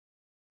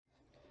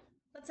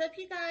What's up,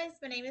 you guys?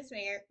 My name is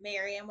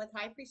Mary. I'm with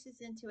High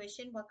Priestess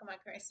Intuition. Welcome, my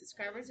current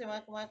subscribers, and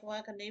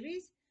welcome,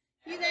 newbies.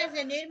 If you guys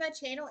are new to my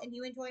channel and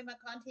you enjoy my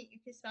content, you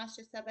can smash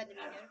the sub button to be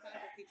notified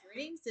for future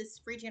readings. This is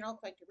free general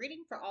collective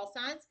reading for all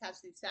signs, cats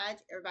through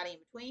sides, everybody in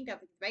between. Don't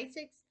forget the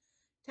basics.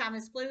 Time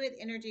is fluid,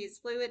 energy is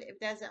fluid. If it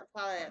doesn't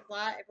apply, let it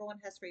apply. Everyone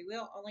has free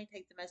will. Only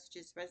take the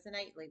messages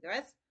resonate, leave the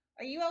rest.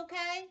 Are you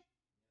okay?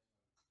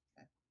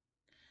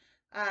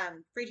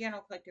 Free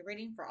general collective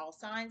reading for all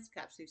signs,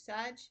 caps through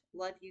Sag.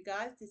 Love you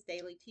guys. This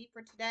daily tea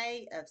for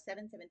today of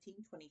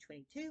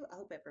 7/17/2022. I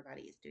hope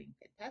everybody is doing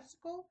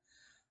fantastical.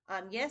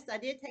 Yes, I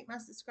did take my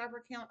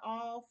subscriber count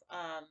off,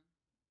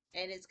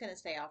 and it's going to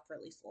stay off for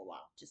at least a little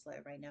while. Just let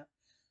everybody know.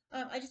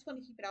 I just want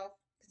to keep it off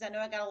because I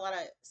know I got a lot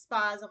of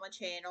spies on my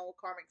channel,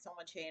 karmics on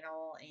my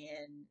channel,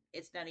 and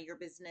it's none of your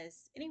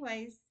business.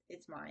 Anyways,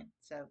 it's mine.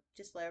 So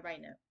just let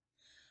everybody know.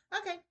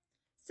 Okay.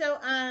 So,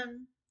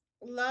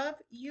 love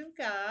you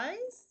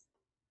guys.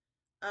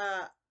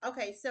 Uh,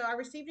 okay, so I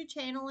received a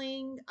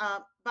channeling.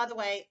 By the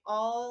way,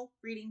 all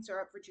readings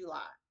are up for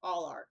July.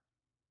 All are.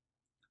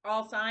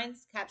 All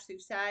signs, caps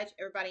through Sag,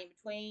 everybody in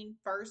between.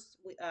 First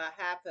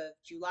half of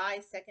July,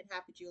 second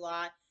half of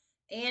July.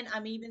 And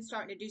I'm even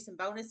starting to do some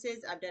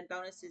bonuses. I've done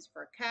bonuses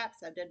for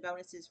caps. I've done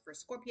bonuses for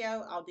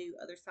Scorpio. I'll do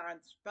other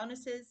signs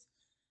bonuses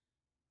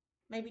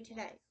maybe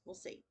today. We'll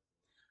see.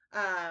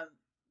 Um,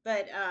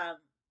 but um,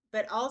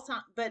 but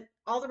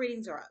all the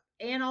readings are up,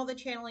 and all the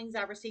channelings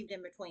I received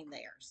in between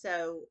there.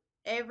 So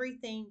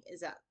everything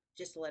is up.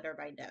 Just to let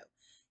everybody know,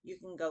 you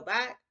can go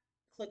back,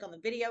 click on the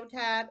video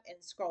tab, and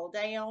scroll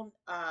down.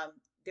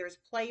 There's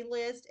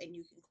playlist, and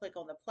you can click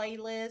on the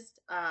playlist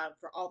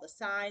for all the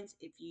signs.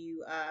 If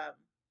you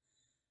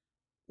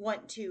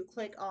want to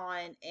click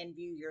on and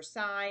view your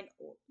sign,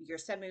 or your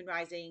sun, moon,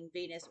 rising,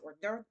 Venus, or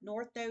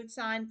north node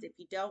signs. If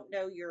you don't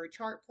know your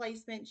chart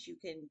placements, you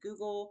can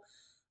Google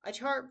a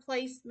chart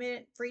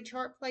placement, free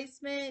chart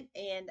placement,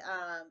 and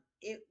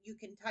you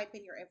can type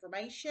in your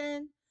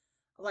information,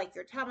 like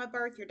your time of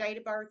birth, your date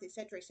of birth,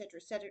 etc., etc.,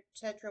 etc.,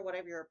 etc.,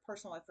 whatever your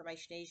personal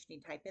information is, you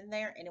need to type in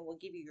there, and it will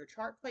give you your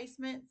chart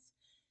placements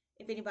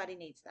if anybody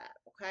needs that.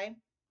 Okay.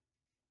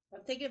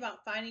 I'm thinking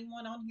about finding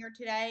one on here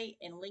today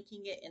and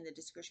linking it in the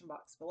description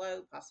box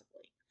below,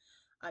 possibly.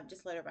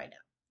 Just let everybody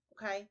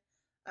know. Okay.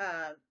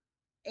 Um,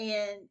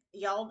 and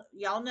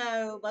y'all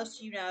know, most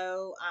of you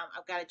know,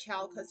 I've got a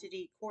child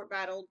custody court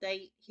battle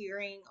date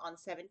hearing on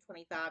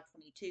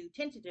 7/25/22,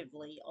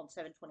 tentatively on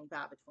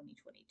 7/25 of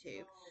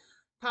 2022.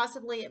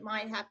 Possibly it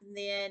might happen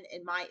then.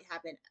 It might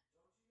happen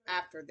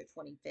after the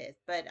 25th.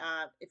 But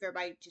if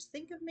everybody just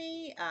think of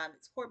me,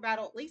 it's court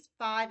battle, at least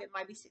 5. It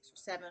might be 6 or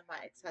 7. My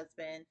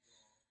ex-husband,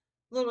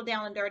 a little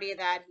down and dirty of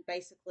that. He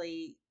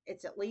basically,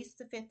 it's at least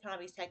the 5th time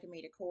he's taken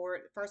me to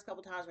court. The first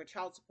couple times were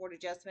child support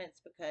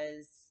adjustments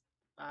because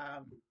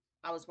um,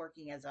 I was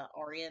working as a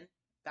RN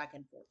back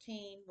in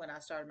 14 when I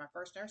started my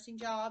first nursing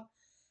job.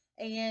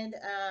 And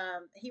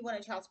he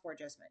wanted child support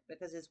adjustment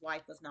because his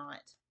wife was not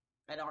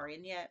an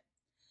RN yet.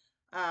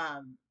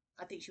 I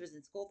think she was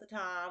in school at the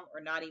time,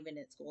 or not even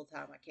in school at the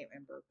time. I can't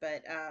remember.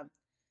 But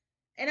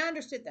and I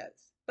understood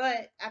those.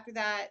 But after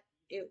that,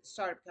 it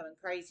started becoming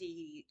crazy.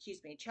 He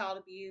accused me of child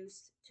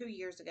abuse 2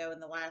 years ago in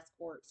the last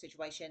court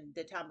situation.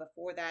 The time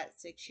before that,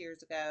 6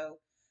 years ago,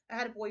 I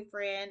had a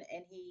boyfriend,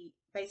 and he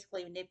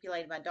basically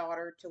manipulated my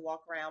daughter to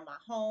walk around my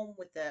home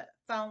with the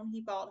phone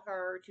he bought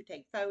her to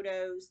take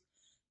photos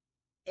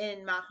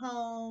in my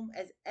home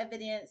as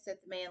evidence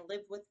that the man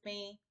lived with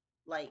me,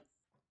 like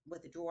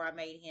with the drawer I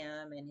made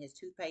him and his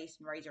toothpaste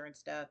and razor and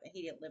stuff, and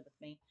he didn't live with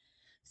me.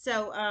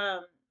 So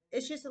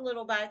it's just a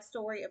little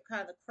backstory of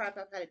kind of the crap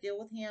I've had to deal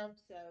with him.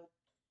 So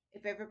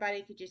if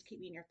everybody could just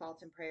keep me in your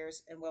thoughts and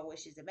prayers and well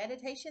wishes and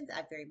meditations,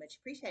 I very much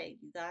appreciate it,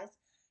 you guys.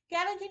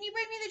 Gavin, can you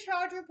bring me the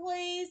charger,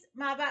 please?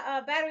 My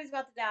battery's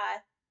about to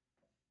die.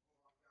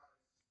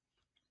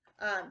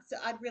 So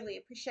I'd really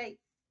appreciate,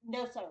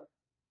 no, sir,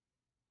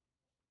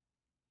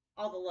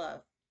 all the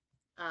love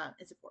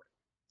and support.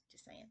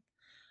 Just saying.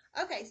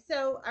 Okay,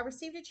 so I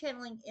received a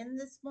channeling in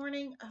this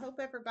morning. I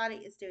hope everybody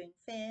is doing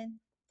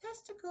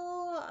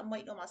fantastical. I'm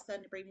waiting on my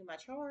son to bring me my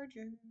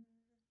charger.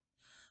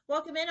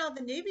 Welcome in all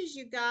the newbies,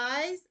 you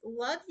guys.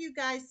 Love you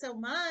guys so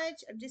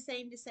much. I'm just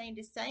saying.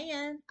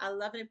 I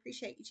love and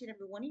appreciate each and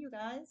every one of you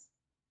guys.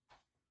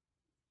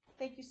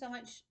 Thank you so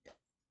much.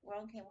 We're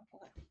on camera.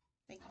 Okay.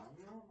 Thank you.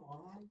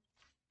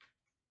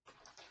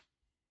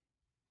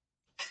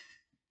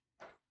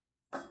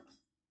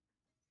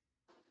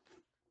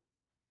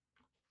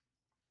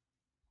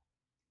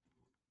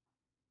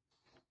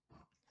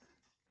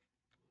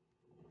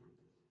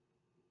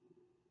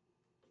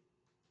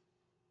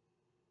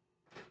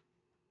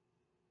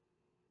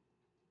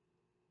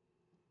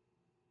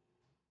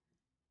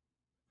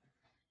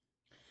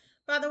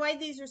 By the way,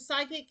 these are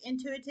psychic,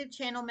 intuitive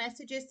channel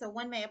messages. So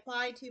one may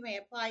apply, two may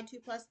apply, two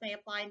plus may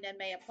apply, none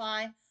may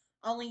apply.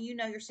 Only you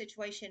know your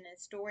situation and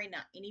story,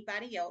 not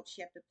anybody else.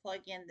 You have to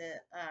plug in the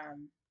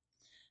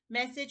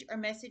message or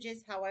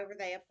messages however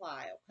they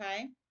apply,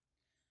 okay?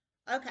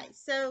 Okay,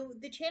 so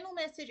the channel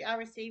message I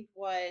received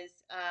was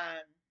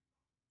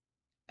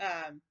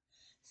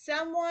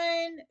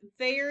Someone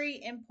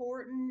very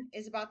important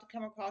is about to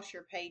come across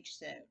your page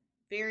soon.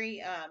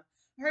 Very, I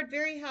heard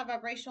very high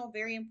vibrational,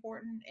 very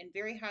important, and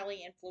very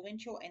highly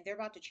influential, and they're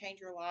about to change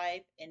your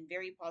life in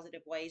very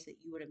positive ways that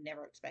you would have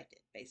never expected,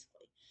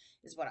 basically,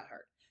 is what I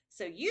heard.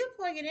 So you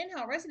plug it in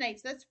how it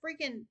resonates.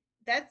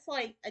 That's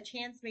like a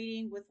chance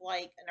meeting with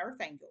like an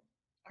earth angel.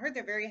 I heard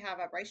they're very high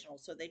vibrational,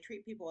 so they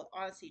treat people with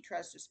honesty,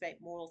 trust,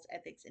 respect, morals,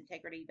 ethics,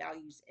 integrity,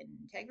 values, and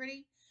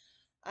integrity.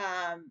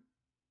 Um,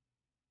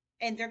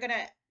 and they're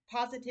gonna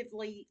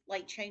positively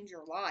like change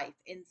your life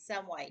in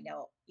some way.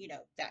 Now,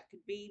 that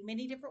could be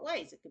many different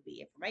ways. It could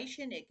be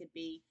information, it could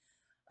be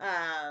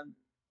um,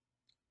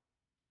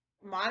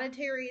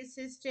 monetary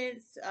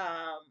assistance,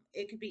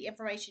 it could be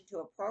information to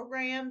a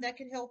program that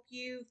could help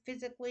you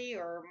physically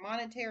or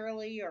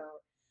monetarily or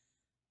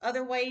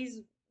other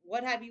ways,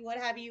 what have you.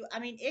 I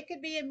mean, it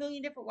could be a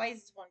million different ways,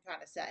 is what I'm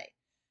trying to say.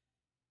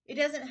 It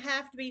doesn't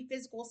have to be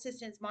physical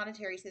assistance,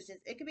 monetary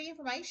assistance. It could be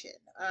information.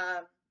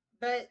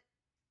 But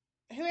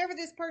whoever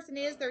this person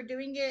is, they're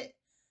doing it.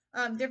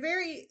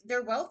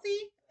 They're wealthy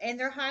and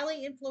they're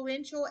highly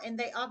influential, and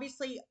they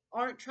obviously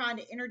aren't trying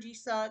to energy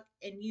suck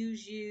and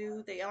use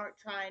you.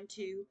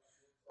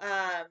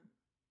 Um,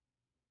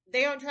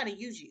 they aren't trying to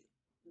use you.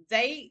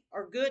 They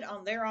are good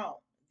on their own.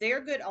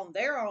 They're good on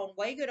their own,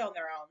 way good on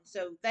their own.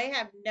 So they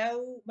have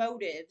no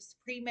motives,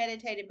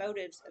 premeditated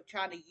motives of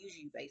trying to use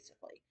you,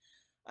 basically.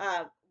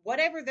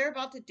 Whatever they're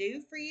about to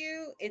do for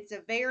you, it's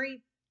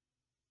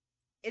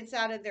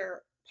out of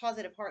their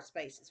positive heart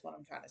space, is what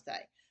I'm trying to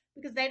say,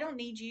 because they don't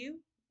need you.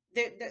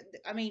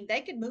 I mean, they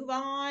could move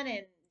on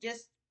and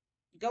just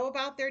go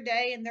about their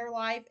day and their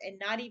life and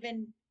not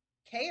even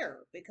care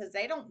because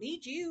they don't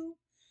need you.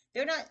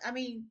 They're not. I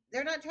mean,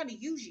 they're not trying to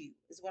use you,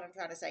 is what I'm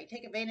trying to say.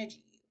 Take advantage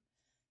of you.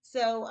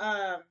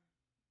 So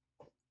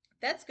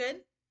that's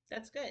good.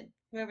 That's good.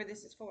 Whoever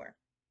this is for,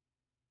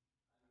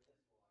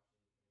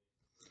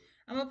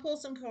 I'm gonna pull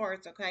some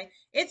cards. Okay,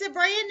 it's a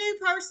brand new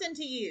person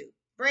to you.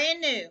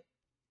 Brand new.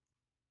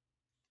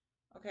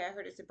 Okay, I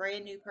heard it's a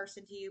brand new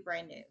person to you,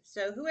 brand new.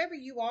 So whoever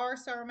you are,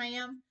 sir,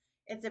 ma'am,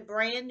 it's a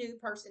brand new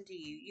person to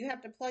you. You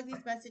have to plug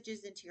these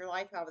messages into your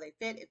life however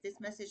they fit. If this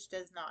message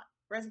does not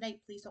resonate,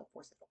 please don't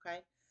force it,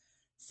 okay?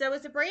 So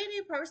it's a brand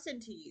new person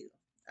to you.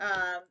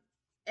 Um,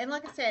 and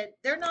like I said,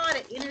 they're not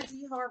an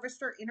energy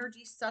harvester,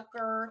 energy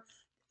sucker,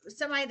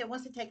 somebody that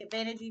wants to take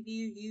advantage of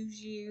you, use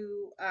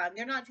you.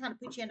 They're not trying to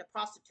put you into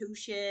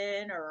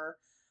prostitution or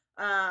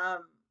um,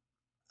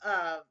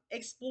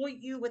 exploit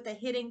you with a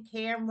hidden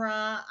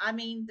camera. I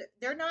mean,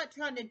 they're not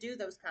trying to do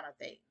those kind of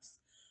things.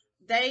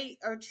 They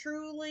are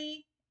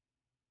truly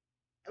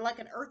like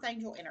an earth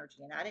angel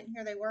energy. And I didn't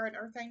hear they were an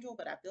earth angel,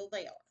 but I feel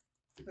they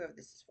are, whoever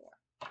this is for.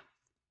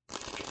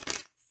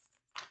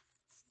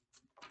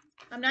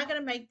 I'm not going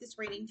to make this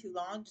reading too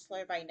long, just to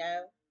let everybody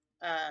know.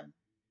 Um,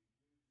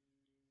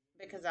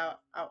 because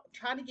I'll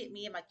try to get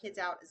me and my kids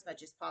out as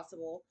much as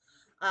possible.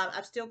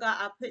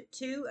 I put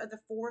 2 of the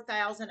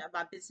 4,000 of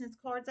my business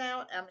cards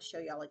out. I'm going to show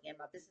y'all again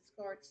my business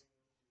cards.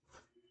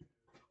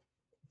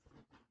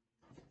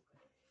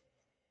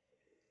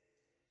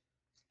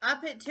 I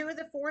put 2 of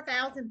the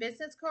 4,000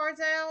 business cards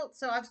out,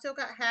 so I've still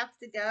got half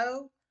to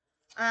go.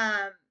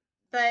 Um,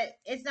 but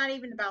it's not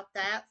even about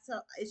that. So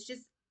it's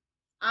just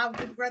I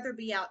would rather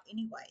be out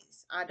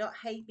anyways. I don't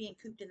hate being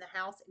cooped in the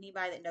house.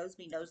 Anybody that knows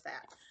me knows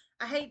that.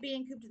 I hate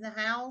being cooped in the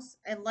house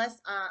unless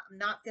I'm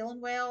not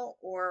feeling well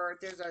or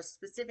there's a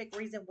specific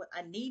reason what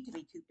I need to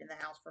be cooped in the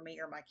house for me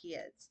or my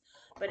kids.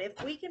 But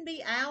if we can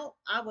be out,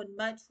 I would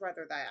much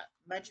rather that.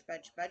 Much,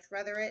 much, much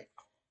rather it.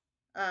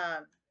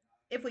 Um,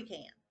 if we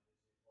can.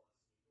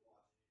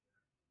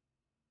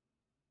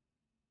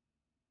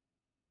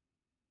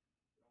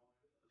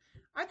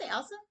 Aren't they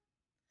awesome?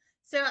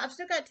 So I've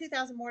still got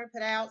 2,000 more to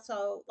put out.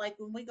 So like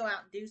when we go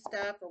out and do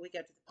stuff, or we go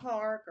to the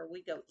park, or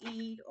we go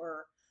eat,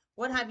 or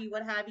what have you, I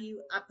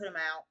put them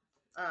out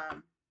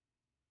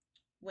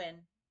when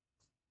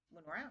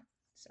we're out.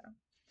 So,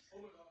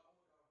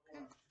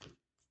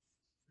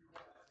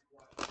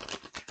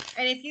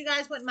 and if you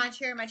guys wouldn't mind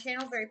sharing my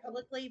channel very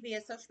publicly via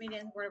social media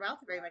and word of mouth,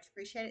 I very much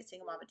appreciate it.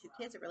 Single mom with 2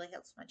 kids, it really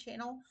helps my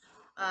channel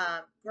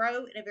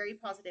grow in a very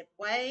positive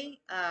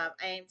way. I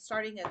am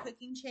starting a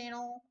cooking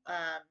channel.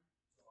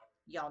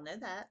 Y'all know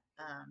that.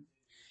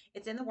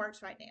 It's in the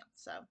works right now.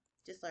 So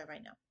just let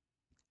everybody know.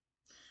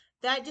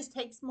 That just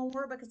takes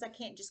more because I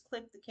can't just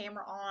click the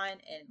camera on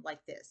and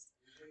like this.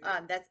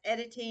 That's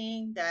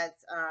editing.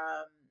 That's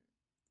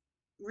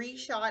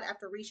reshot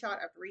after reshot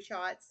after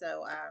reshot.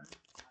 So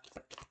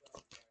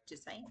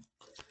just saying.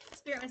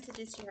 Spirit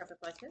messages you have to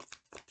like this.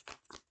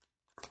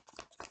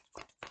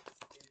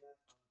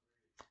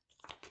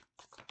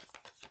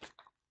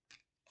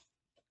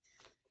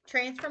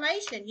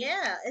 Transformation,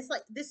 yeah. It's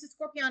like this is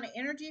Scorpionic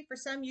energy. For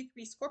some, you could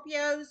be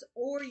Scorpios,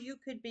 or you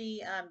could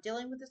be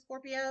dealing with a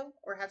Scorpio,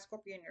 or have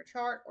Scorpio in your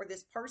chart, or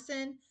this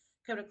person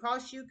coming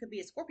across you could be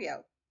a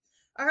Scorpio.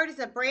 I heard it's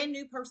a brand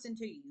new person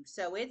to you,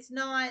 so it's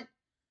not.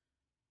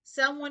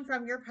 someone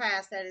from your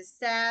past that has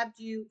stabbed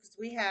you, because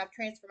we have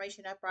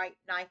transformation upright,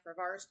 knife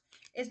reversed.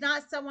 It's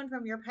not someone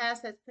from your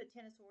past that's put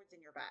 10 of swords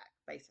in your back,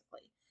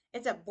 basically.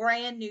 It's a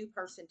brand new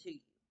person to you.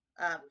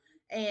 Um,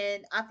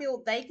 and I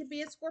feel they could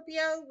be a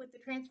Scorpio with the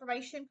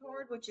transformation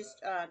card, which is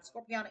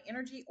Scorpionic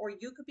energy, or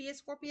you could be a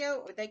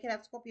Scorpio, or they could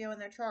have Scorpio in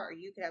their chart, or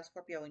you could have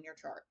Scorpio in your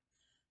chart.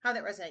 How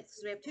that resonates.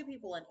 Because we have two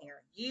people in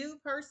here. You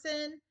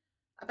person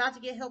about to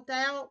get helped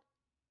out,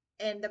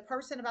 and the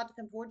person about to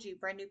come towards you,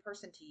 brand new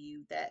person to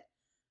you that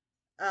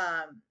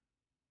um,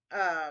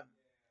 um,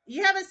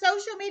 you have a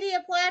social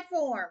media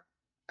platform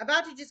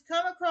about to just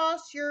come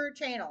across your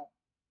channel.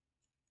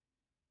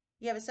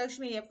 You have a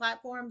social media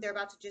platform, they're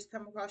about to just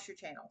come across your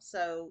channel.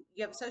 So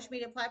you have a social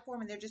media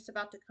platform and they're just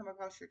about to come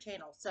across your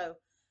channel. So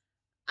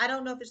I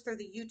don't know if it's through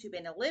the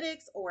YouTube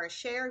analytics or a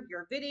share of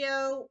your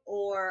video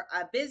or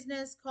a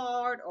business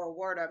card or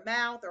word of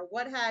mouth or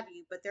what have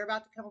you, but they're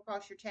about to come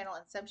across your channel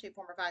in some shape,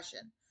 form, or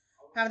fashion.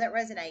 How that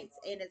resonates.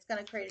 And it's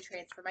going to create a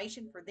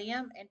transformation for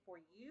them and for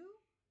you.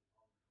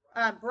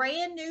 A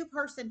brand new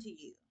person to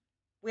you.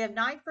 We have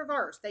knife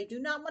reverse. They do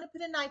not want to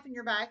put a knife in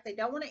your back. They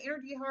don't want to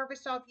energy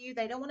harvest off you.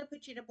 They don't want to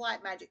put you in a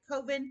black magic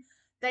coven.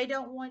 They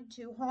don't want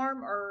to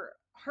harm or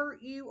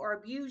hurt you or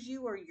abuse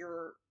you or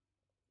your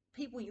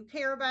people you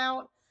care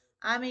about.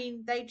 I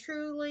mean,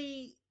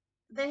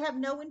 they have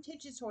no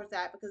intentions towards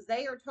that because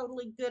they are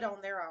totally good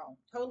on their own.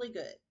 Totally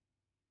good.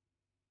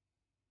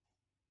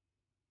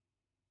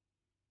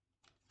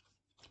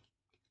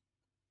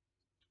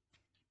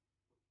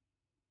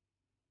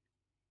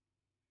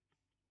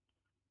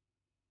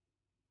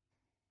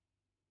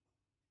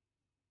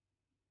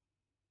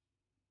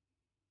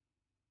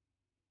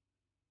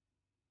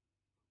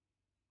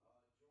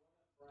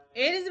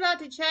 It is about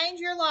to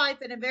change your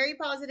life in a very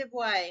positive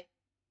way.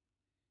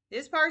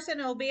 This person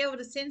will be able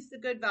to sense the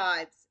good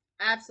vibes.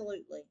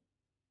 Absolutely.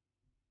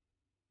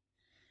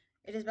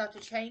 It is about to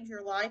change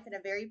your life in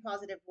a very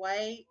positive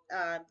way.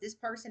 This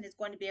person is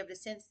going to be able to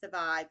sense the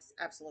vibes.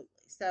 Absolutely.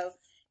 So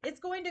it's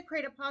going to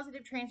create a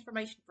positive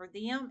transformation for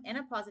them and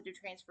a positive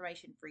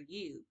transformation for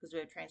you because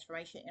we have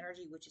transformation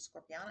energy, which is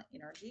Scorpionic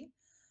energy.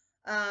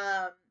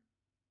 Um,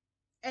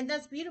 and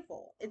that's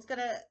beautiful.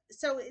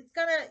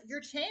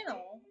 Your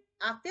channel,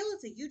 I feel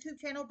it's a YouTube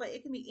channel, but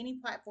it can be any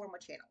platform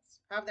with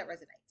channels, however that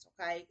resonates,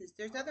 okay? Because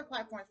there's other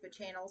platforms with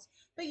channels,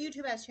 but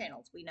YouTube has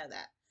channels. We know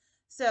that.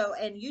 So,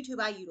 and YouTube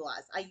I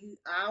utilize. I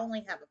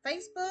only have a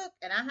Facebook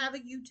and I have a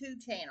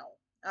YouTube channel,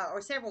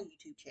 or several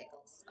YouTube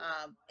channels,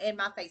 and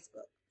my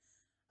Facebook.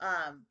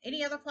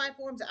 Any other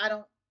platforms I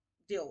don't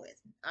deal with.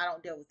 I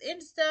don't deal with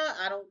Insta.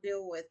 I don't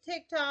deal with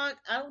TikTok.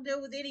 I don't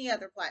deal with any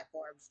other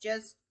platforms.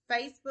 Just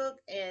Facebook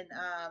and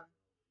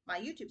my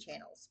YouTube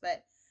channels.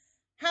 But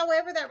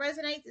however that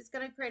resonates, it's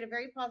going to create a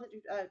very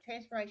positive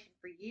transformation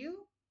for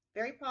you.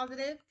 Very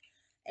positive,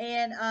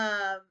 and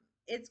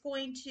it's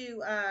going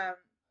to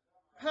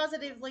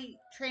positively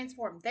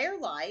transform their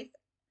life.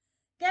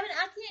 Gavin,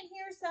 I can't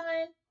hear,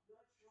 son.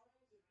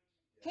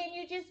 Can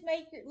you just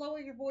lower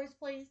your voice,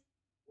 please?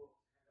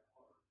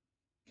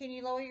 Can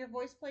you lower your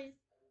voice, please?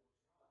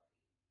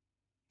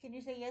 Can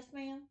you say yes,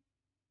 ma'am?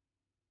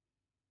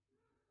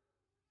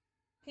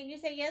 Can you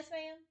say yes,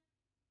 ma'am?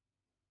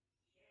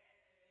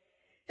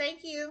 Thank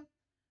you.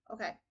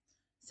 Okay.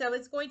 So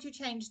it's going to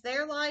change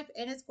their life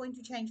and it's going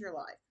to change your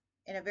life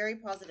in a very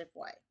positive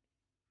way.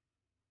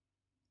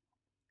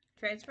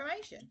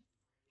 Transformation.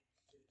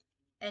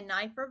 And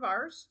knife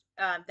reversed.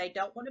 They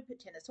don't want to put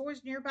 10 of swords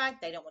in your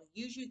back. They don't want to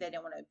use you. They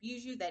don't want to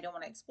abuse you. They don't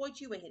want to exploit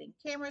you with hidden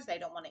cameras. They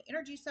don't want to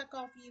energy suck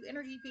off you,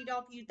 energy feed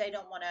off you. They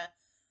don't want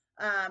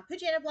to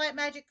put you in a black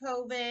magic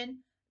coven.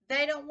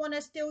 They don't want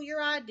to steal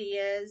your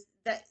ideas.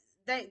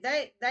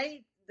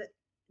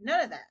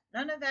 None of that.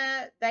 None of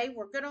that. They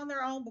were good on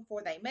their own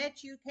before they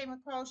met you, came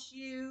across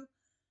you,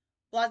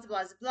 blah,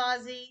 blah, blah, blah,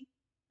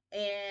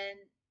 and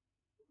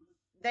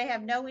they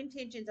have no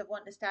intentions of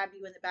wanting to stab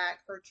you in the back,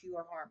 hurt you,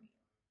 or harm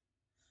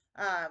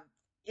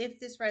you. If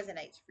this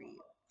resonates for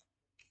you,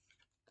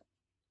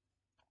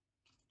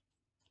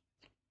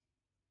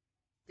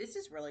 this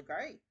is really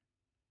great.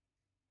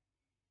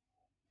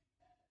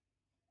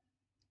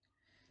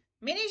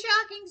 Many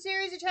shocking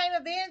series of chain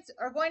events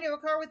are going to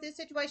occur with this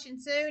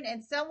situation soon,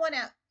 and someone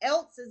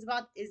else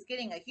is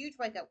getting a huge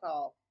wake up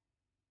call.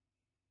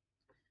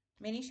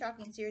 Many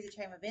shocking series of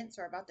chain events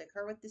are about to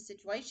occur with this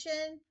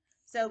situation.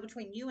 So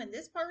between you and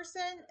this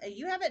person,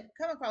 you haven't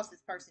come across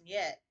this person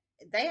yet.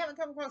 They haven't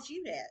come across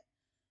you yet.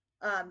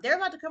 They're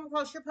about to come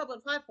across your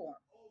public platform,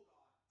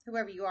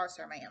 whoever you are,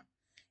 sir, ma'am.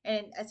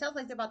 And it sounds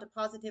like they're about to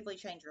positively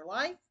change your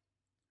life.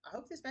 I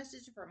hope this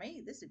message is for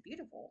me. This is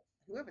beautiful.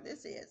 Whoever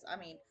this is. I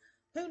mean,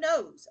 who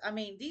knows? I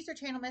mean, these are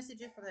channel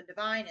messages from the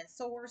divine and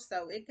source,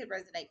 so it could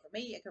resonate for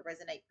me. It could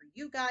resonate for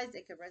you guys.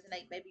 It could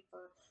resonate maybe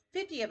for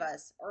 50 of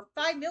us or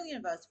 5 million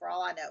of us for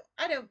all I know.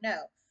 I don't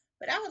know.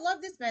 But I would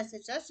love this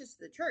message. That's just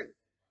the truth.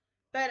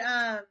 But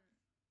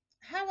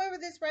however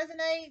this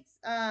resonates,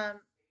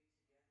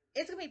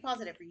 it's gonna be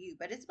positive for you,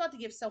 but it's about to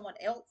give someone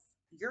else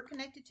you're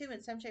connected to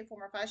in some shape,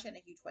 form, or fashion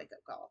a huge wake up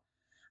call.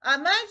 A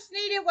much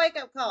needed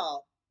wake up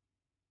call.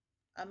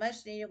 A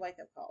much needed wake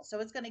up call. So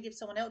it's going to give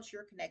someone else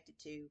you're connected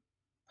to,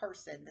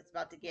 person that's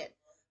about to get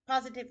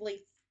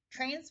positively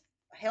trans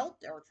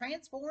helped or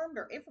transformed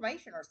or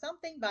information or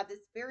something by this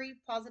very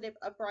positive,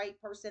 upright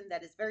person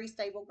that is very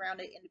stable,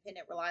 grounded,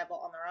 independent, reliable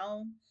on their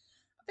own.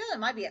 I feel it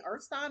might be an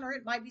earth sign or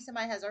it might be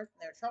somebody who has earth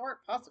in their chart,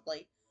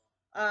 possibly.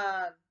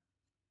 Um,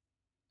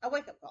 a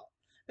wake up call.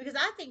 Because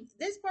I think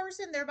this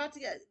person they're about to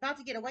get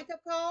a wake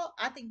up call.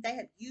 I think they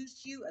have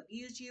used you,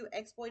 abused you,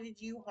 exploited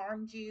you,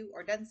 harmed you,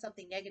 or done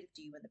something negative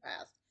to you in the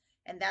past,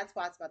 and that's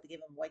why it's about to give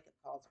them a wake up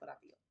call. Is what I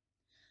feel.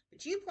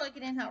 But you plug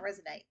it in how it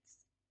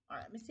resonates. All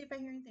right, let me see if I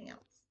hear anything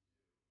else.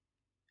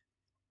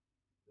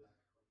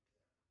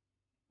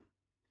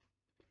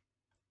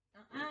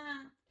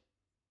 Uh-uh.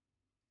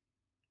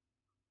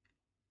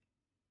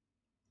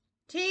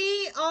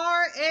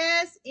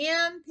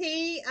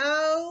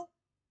 TRSMPO.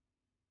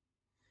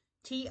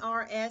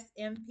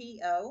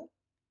 TRSMPO.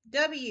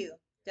 W.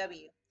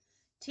 W.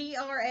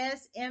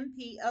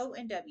 TRSMPO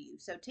and W.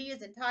 So T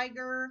is in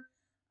tiger,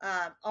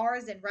 R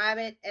is in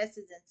rabbit, S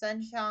is in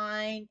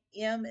sunshine,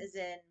 M is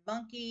in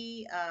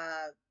monkey,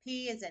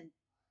 P is in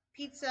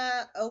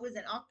pizza, O is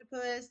in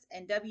octopus,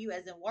 and W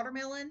as in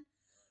watermelon.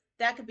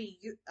 That could be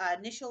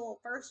initial,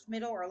 first,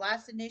 middle, or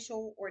last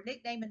initial, or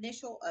nickname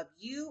initial of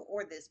you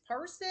or this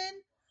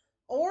person,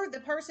 or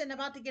the person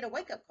about to get a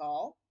wake up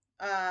call.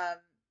 Um,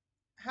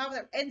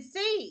 however,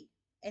 C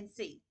is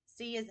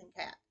in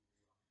cat.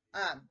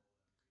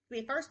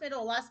 Be first,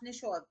 middle, or last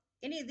initial of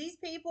any of these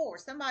people or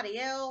somebody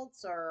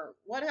else or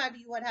what have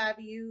you,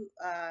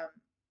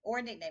 or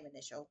a nickname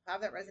initial,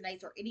 however that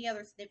resonates, or any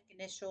other significant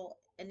initial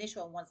in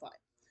one's life.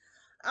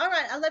 All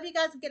right, I love you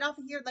guys. Get off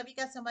of here. Love you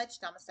guys so much.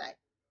 Namaste.